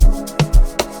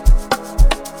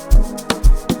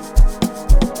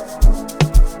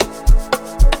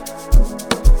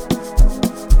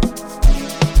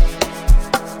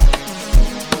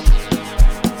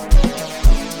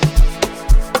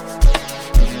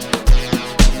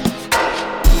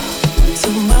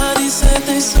said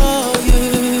they saw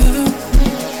you.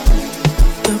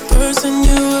 The person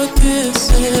you were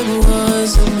kissing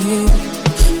wasn't me,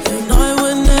 and I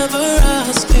would never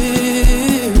ask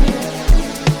you.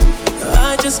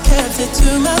 I just kept it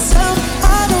to myself.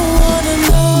 I don't wanna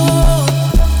know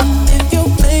if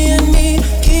you're playing me.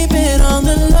 Keep it on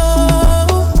the low,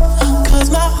 'cause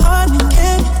my heart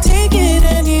can't take it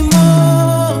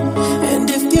anymore. And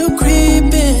if you're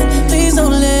creeping, please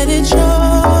don't let it show.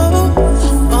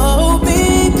 Oh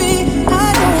baby, I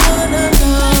don't wanna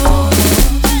know.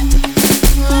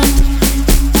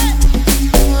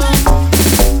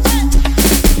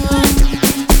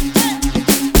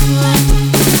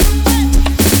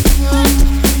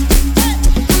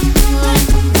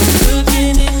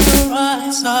 Looking in your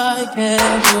eyes, I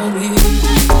can't believe.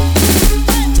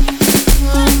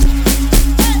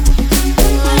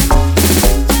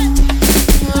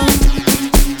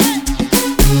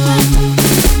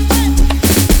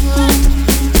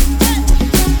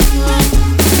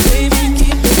 Baby,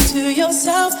 keep it to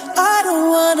yourself. I don't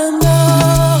wanna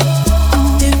know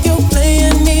if you're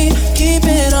playing me. Keep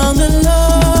it on the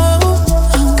low,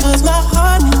 'cause my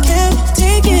heart can't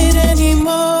take it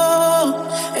anymore.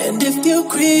 And if you're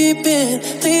creeping,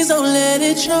 please don't let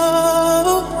it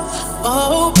show.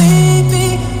 Oh baby,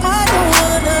 I don't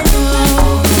wanna know.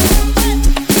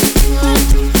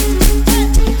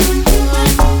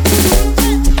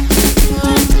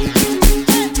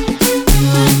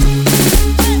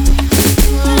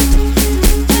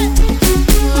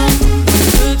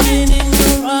 Looking in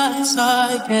your eyes,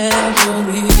 I can't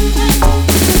believe.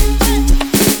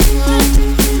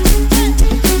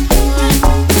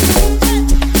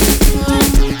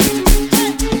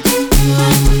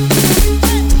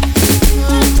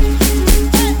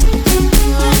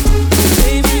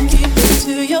 Baby, keep it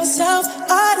to yourself.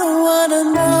 I don't wanna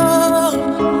know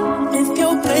if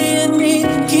you're playing me.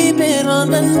 Keep it on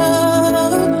the low,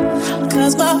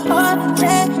 'cause my heart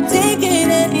can't take it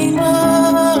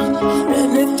anymore.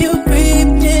 And if you're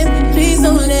creeping, please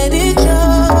don't let it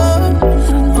show.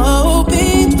 Oh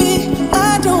baby,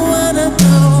 I don't wanna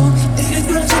know if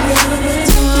you're together.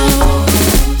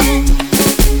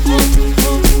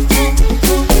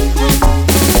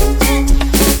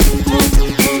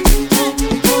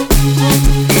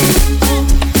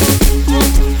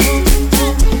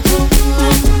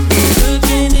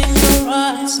 Looking in your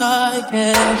eyes, I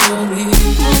can't believe.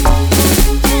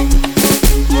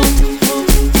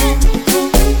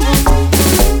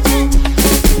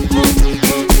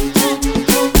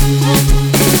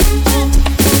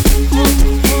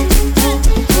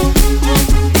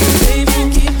 Baby,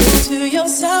 keep it to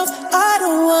yourself. I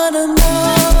don't wanna know.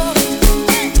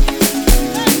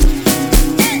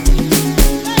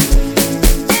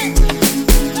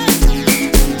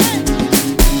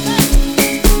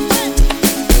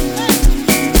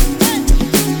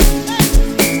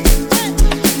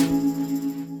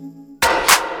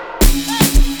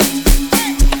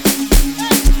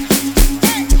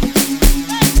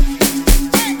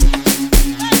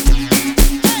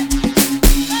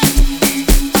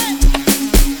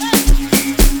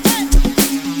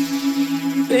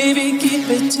 Baby, keep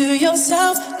it to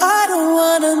yourself. I don't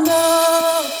wanna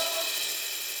know.